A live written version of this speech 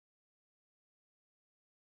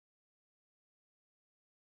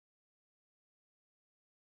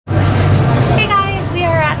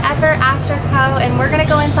and we're gonna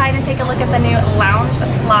go inside and take a look at the new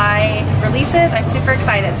Loungefly releases. I'm super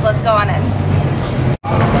excited, so let's go on in.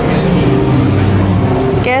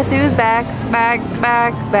 Guess who's back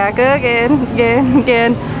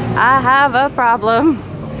again. I have a problem.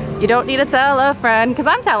 You don't need to tell a friend, because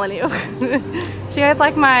I'm telling you. Do you guys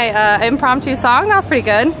like my impromptu song? That's pretty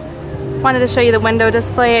good. Wanted to show you the window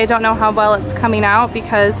display. I don't know how well it's coming out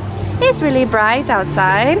because it's really bright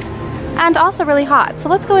outside and also really hot. So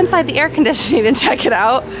let's go inside the air conditioning and check it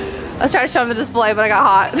out. I was trying to show them the display, but I got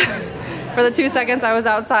hot for the 2 seconds I was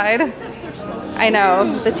outside. I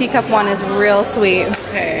know, the teacup one is real sweet.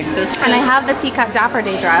 Okay, and I have the teacup Dapper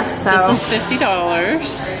Day dress. So this is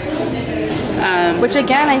 $50. Which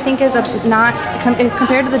again, I think is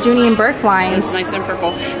compared to the Junie and Burke line. It's nice and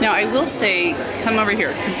purple. Now I will say, come over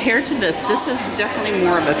here. Compared to this is definitely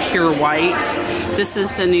more of a pure white. This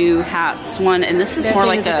is the new hats one, and this is more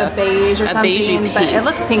like a beige or something, but it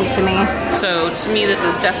looks pink to me. So to me, this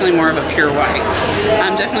is definitely more of a pure white.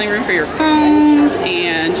 Definitely room for your phone,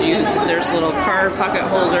 and there's little card pocket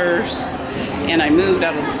holders. And I moved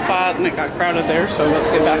out of the spot and it got crowded there, so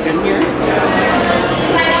let's get back in here.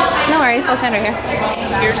 No worries, I'll stand right here.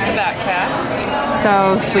 Here's the backpack.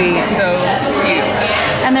 So sweet. So cute.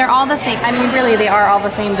 And they're all the same. I mean, really, they are all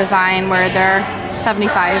the same design where they're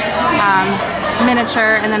 75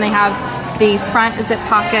 miniature, and then they have the front zip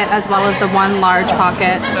pocket as well as the one large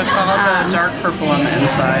pocket. So it's all the dark purple on the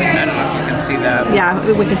inside. I don't know if you can see that. Yeah,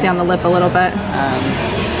 we can see on the lip a little bit.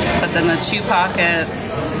 But then the 2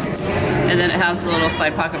 pockets. And then it has the little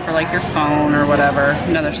side pocket for like your phone or whatever.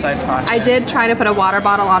 Another side pocket. I did try to put a water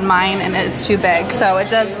bottle on mine and it's too big, so it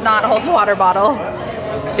does not hold a water bottle.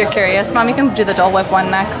 If you're curious, Mom, you can do the Dole Whip one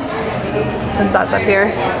next, since that's up here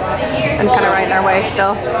and kind of right in our way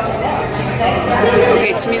still.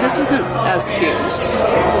 Okay, to me this isn't as cute.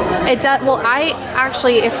 It does. Well, I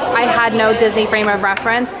actually, if I had no Disney frame of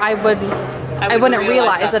reference, I wouldn't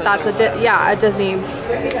realize that that's a Disney. Do you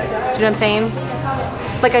know what I'm saying?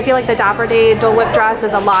 Like, I feel like the Dapper Day Dole Whip dress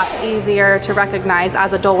is a lot easier to recognize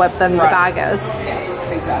as a Dole Whip than the bag is. Yes,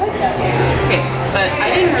 exactly. Okay, but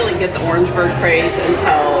I didn't really get the orange bird craze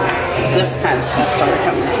until this kind of stuff started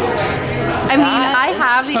coming out. I mean, I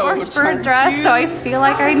have the orange bird dress, so I feel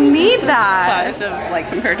like I need that. The size of, like,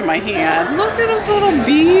 compared to my hand. Look at his little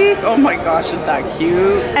beak. Oh my gosh, is that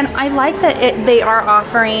cute? And I like that they are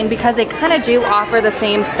offering, because they kind of do offer the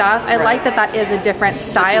same stuff. I like that is a different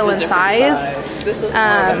style and size. This is more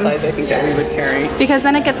of a size I think that we would carry. Because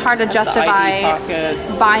then it gets hard to justify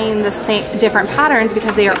buying the same different patterns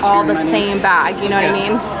because they are all the same bag. You know what I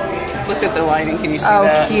mean? Look at the lining. Can you see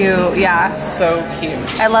that? Oh, cute. Yeah. So cute.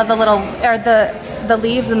 I love the little, or the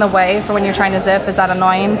leaves in the way for when you're trying to zip. Is that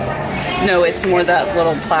annoying? No, it's more that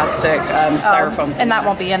little plastic styrofoam. And that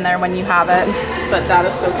won't be in there when you have it. But that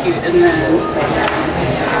is so cute. And then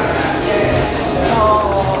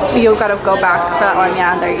you gotta go back for that one.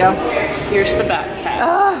 Yeah, there you go. Here's the backpack.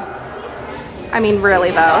 I mean,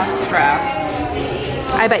 really though. Straps.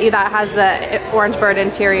 I bet you that has the orange bird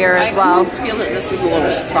interior as well. I almost feel that this is a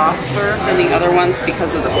little softer than the other ones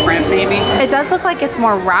because of the print, maybe. It does look like it's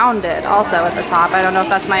more rounded also at the top. I don't know if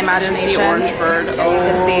that's my imagination. The orange bird. You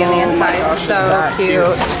can see in the inside. Gosh, so cute.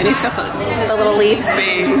 And he's got the little leaves.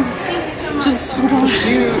 Just so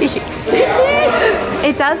cute.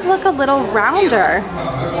 It does look a little rounder.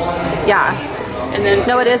 Yeah. And then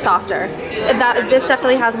no, it is softer. This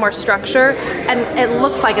definitely has more structure, and it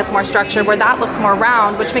looks like it's more structured, where that looks more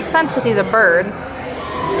round, which makes sense because he's a bird.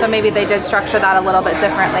 So maybe they did structure that a little bit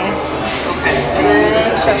differently. Okay. And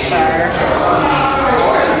then Cheshire.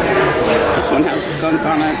 This one has gunk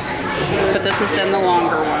on it. But this is then the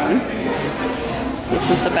longer one. This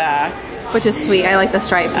is the back. Which is sweet. I like the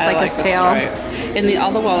stripes. It's like his tail. And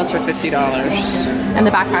all the wallets are $50. And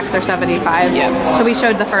the backpacks are $75. Yeah. So we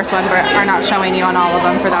showed the first one, but are not showing you on all of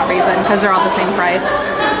them for that reason, because they're all the same price.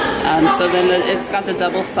 So then it's got the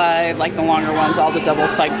double side, like the longer ones, all the double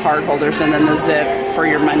side card holders, and then the zip for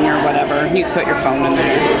your money or whatever. You can put your phone in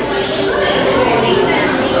there.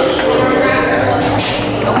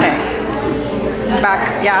 Okay.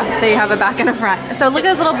 Back, yeah, they have a back and a front. So look at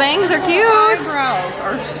those little bangs, they're cute. Eyebrows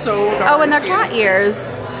are so dark. Oh, and they're cat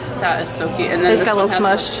ears. That is so cute. And then this got a one little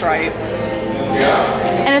has smushed. The stripe.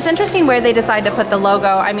 And it's interesting where they decide to put the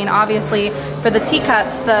logo. I mean, obviously, for the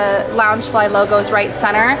teacups, the Loungefly logo is right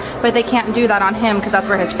center, but they can't do that on him because that's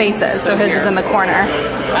where his face is. So his is in the corner.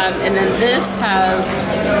 And then this has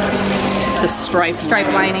the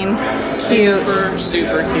stripe lining. Cute.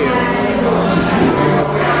 Super cute.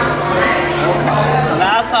 Okay, so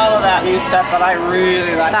that's all of that new stuff, but I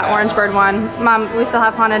really like that orange bird one. Mom, we still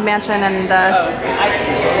have Haunted Mansion and the...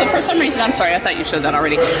 so for some reason, I'm sorry, I thought you showed that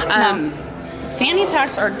already. No. fanny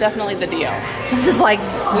packs are definitely the deal. This is like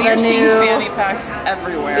we the are new seeing fanny packs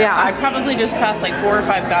everywhere. Yeah. I probably just passed like 4 or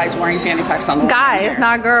 5 guys wearing fanny packs on the guys,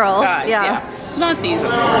 not girls. Guys, yeah. It's not these, of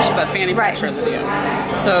course, but fanny packs are the deal.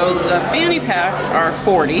 So the fanny packs are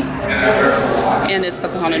 $40, and it's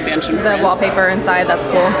got the Haunted Mansion print. The wallpaper inside, that's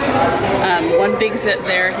cool. One big zip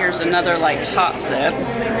there. Here's another like top zip.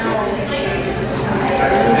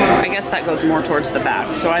 I guess that goes more towards the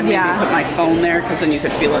back. So I maybe put my phone there because then you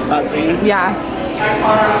could feel it buzzing. Yeah.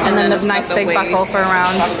 And then the nice big buckle for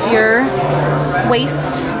around your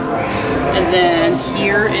waist. And then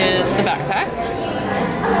here is the backpack.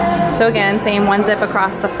 So again, same one zip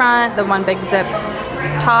across the front, the one big zip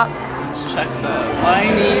top. Let's check the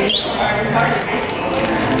lining.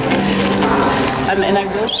 And I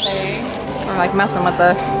will say, I'm like messing with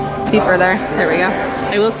the beeper there. There we go.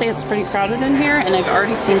 I will say it's pretty crowded in here, and I've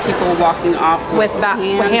already seen people walking off with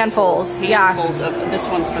handfuls of this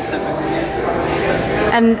one specifically.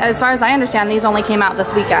 And as far as I understand, these only came out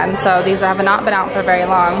this weekend, so these have not been out for very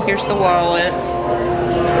long. Here's the wallet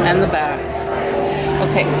and the bag.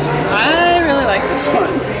 Okay, I really like this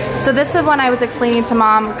one. So this is one I was explaining to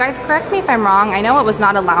Mom. Guys, correct me if I'm wrong. I know it was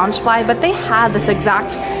not a Loungefly, but they had this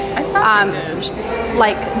exact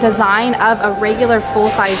like design of a regular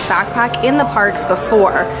full-size backpack in the parks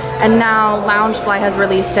before, and now Loungefly has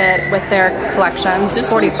released it with their collections. This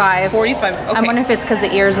 45. 45. Okay. I wonder if it's because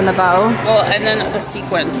the ears and the bow. Well, and then the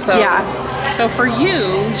sequin. So yeah. So for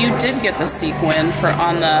you did get the sequin for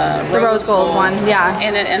on the rose gold one, yeah.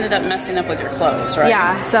 And it ended up messing up with your clothes, right?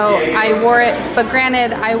 Yeah. So I wore it, but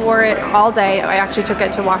granted, I wore it all day. I actually took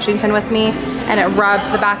it to Washington with me, and it rubbed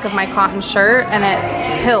the back of my cotton shirt, and it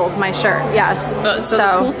pilled my shirt. Yes. So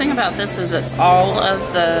the cool thing about this is it's all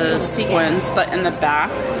of the sequins, but in the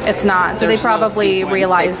back it's not. So they probably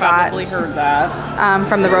realized that. They probably heard that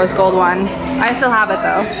from the rose gold one. I still have it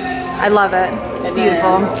though. I love it. It's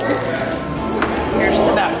beautiful. Here's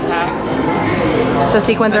the backpack. So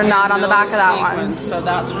sequins are not on the back of that one. So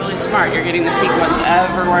that's really smart. You're getting the sequins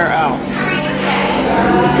everywhere else.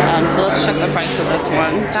 So let's check the price of this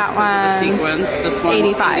one. That one. This one's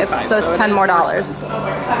 85. So it's $10 more.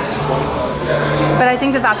 But I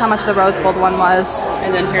think that's how much the rose gold one was.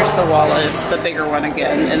 And then here's the wallet. It's the bigger one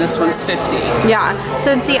again, and this one's 50. Yeah.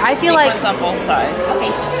 So see, I feel sequins on both sides.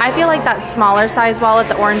 I feel like that smaller size wallet,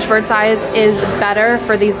 the orange bird size, is better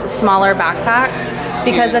for these smaller backpacks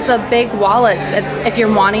because it's a big wallet. If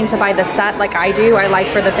you're wanting to buy the set like I do, I like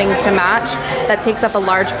for the things to match. That takes up a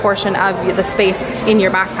large portion of the space in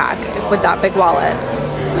your backpack with that big wallet.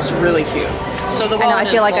 It's really cute. So the wallet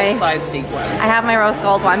is both side sequin. I have my rose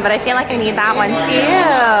gold one, but I feel like I need that one too.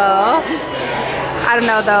 I don't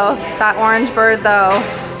know though. That orange bird though.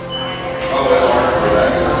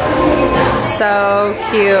 So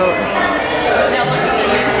cute.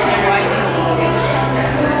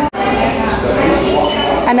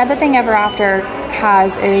 Another thing Ever After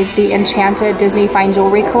has is the Enchanted Disney Fine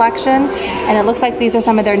Jewelry collection, and it looks like these are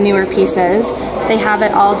some of their newer pieces. They have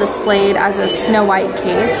it all displayed as a Snow White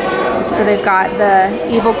case. So they've got the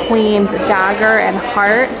Evil Queen's dagger and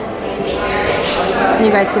heart.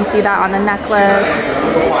 You guys can see that on the necklace.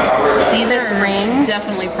 These are ring.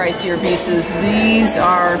 Definitely pricier pieces. These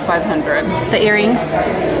are $500. The earrings.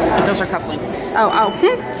 But those are cufflinks. Oh.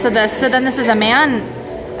 So then this is a man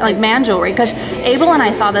jewelry, because Abel and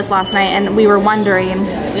I saw this last night and we were wondering.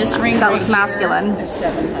 This ring that looks masculine. Is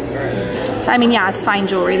 $700. So I mean, yeah, it's fine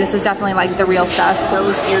jewelry. This is definitely like the real stuff.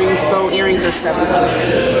 Those earrings, bow earrings, are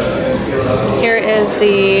 $700. Here is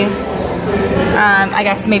the, I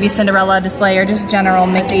guess maybe Cinderella display or just general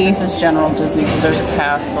Mickey. This is general Disney because there's a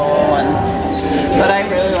castle, but I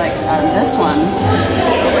really like this one.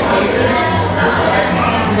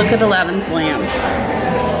 Look at Aladdin's lamp.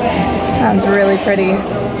 That's really pretty. I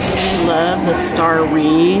love the star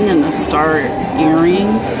ring and the star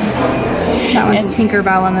earrings. That one's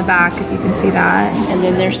Tinkerbell on the back, if you can see that. And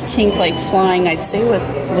then there's Tink like flying, I'd say with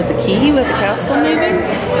the key, with the castle maybe.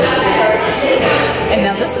 And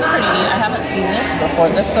now this is pretty neat. I haven't seen this before.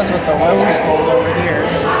 This goes with the rose gold over here.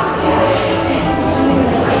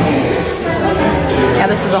 Yeah,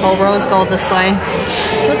 this is a whole rose gold display.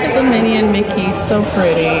 Look at the Minnie and Mickey, so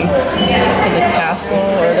pretty. And the castle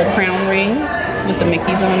or the crown ring with the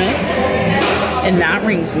Mickeys on it. And that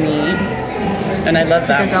ring's neat. And I love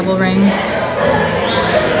that. Like a double ring.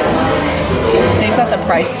 They've got the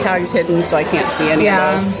price tags hidden so I can't see any of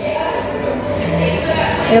those. I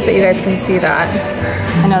hope that you guys can see that.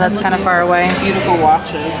 I know that's kind of far away. Beautiful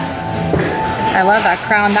watches. I love that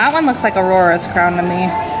crown. That one looks like Aurora's crown to me.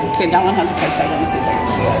 Okay, that one has a price tag. Let me see if I can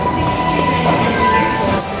see it.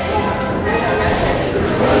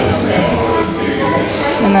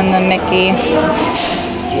 And then the Mickey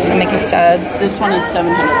studs. This one is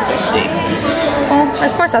 $750. Well,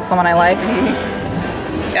 of course that's the one I like.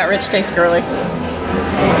 Yeah, rich taste girly.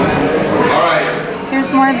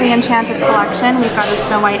 Here's more of the Enchanted collection. We've got a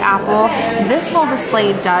Snow White apple. This whole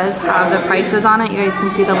display does have the prices on it. You guys can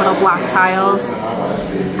see the little black tiles.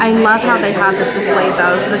 I love how they have this displayed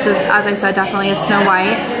though. So this is, as I said, definitely a Snow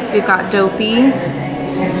White. We've got Dopey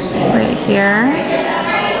right here.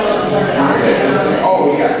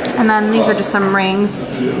 And then these are just some rings.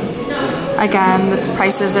 Again, the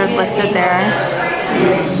prices are listed there.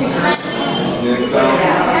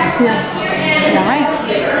 Yeah, right.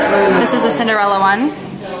 This is a Cinderella one.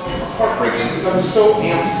 I'm so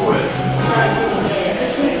amped for it.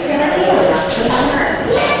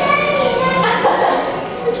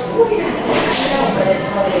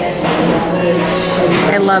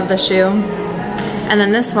 I love the shoe. And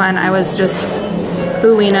then this one, I was just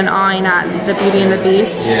oohing and awing at the Beauty and the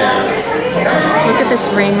Beast. Yeah. Look at this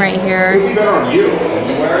ring right here. It'll be better on you.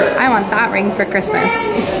 I want that ring for Christmas.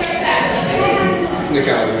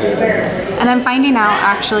 And I'm finding out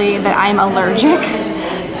actually that I'm allergic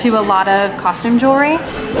to a lot of costume jewelry.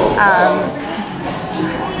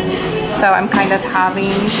 So I'm kind of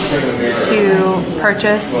having to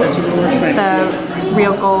purchase the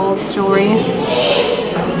real gold jewelry.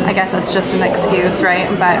 I guess that's just an excuse, right?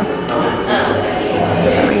 But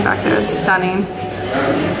the ring back there is stunning.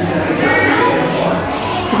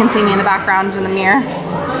 You can see me in the background in the mirror.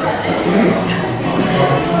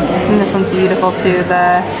 And this one's beautiful too,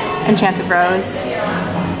 the Enchanted Rose.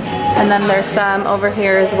 And then there's some over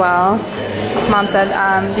here as well. Mom said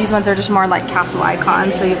these ones are just more like castle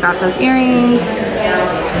icons. So you've got those earrings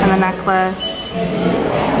and the necklace.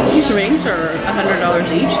 These rings are $100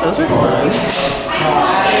 each. Those are cool.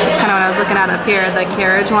 That's kind of what I was looking at up here, the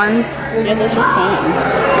carriage ones. Yeah, those are fun.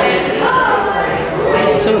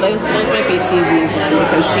 So those might be seasons then,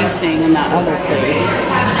 because she's staying in that other place.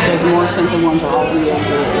 Those more expensive ones are all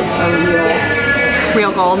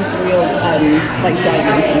Real gold. Like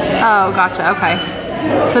diamonds and stuff. Oh, gotcha, okay.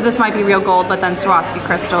 So this might be real gold, but then Swarovski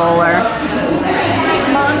crystal, or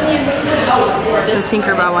the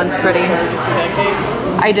Tinkerbell one's pretty.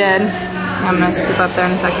 I did. I'm gonna scoop up there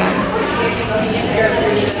in a second.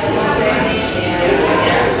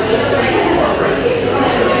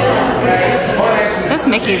 This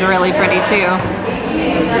Mickey's really pretty too,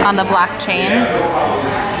 on the black chain.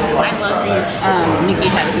 I love these Mickey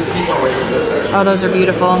head booties. Oh, those are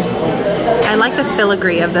beautiful. I like the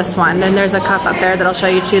filigree of this one. Then there's a cuff up there that I'll show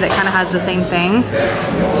you too that kind of has the same thing.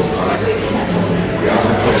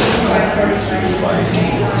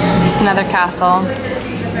 Another castle.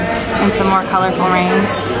 And some more colorful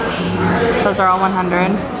rings. Those are all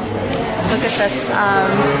 100. Look at this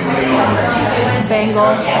bangle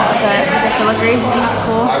with the filigree.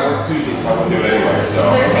 Cool.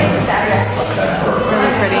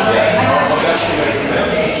 Really pretty.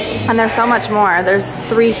 And there's so much more. There's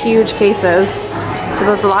 3 huge cases. So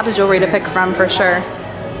there's a lot of jewelry to pick from for sure.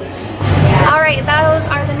 Alright, those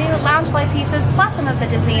are the new Loungefly pieces plus some of the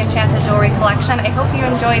Disney Enchanted jewelry collection. I hope you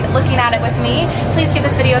enjoyed looking at it with me. Please give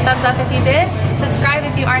this video a thumbs up if you did. Subscribe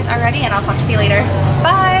if you aren't already, and I'll talk to you later.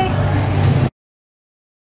 Bye!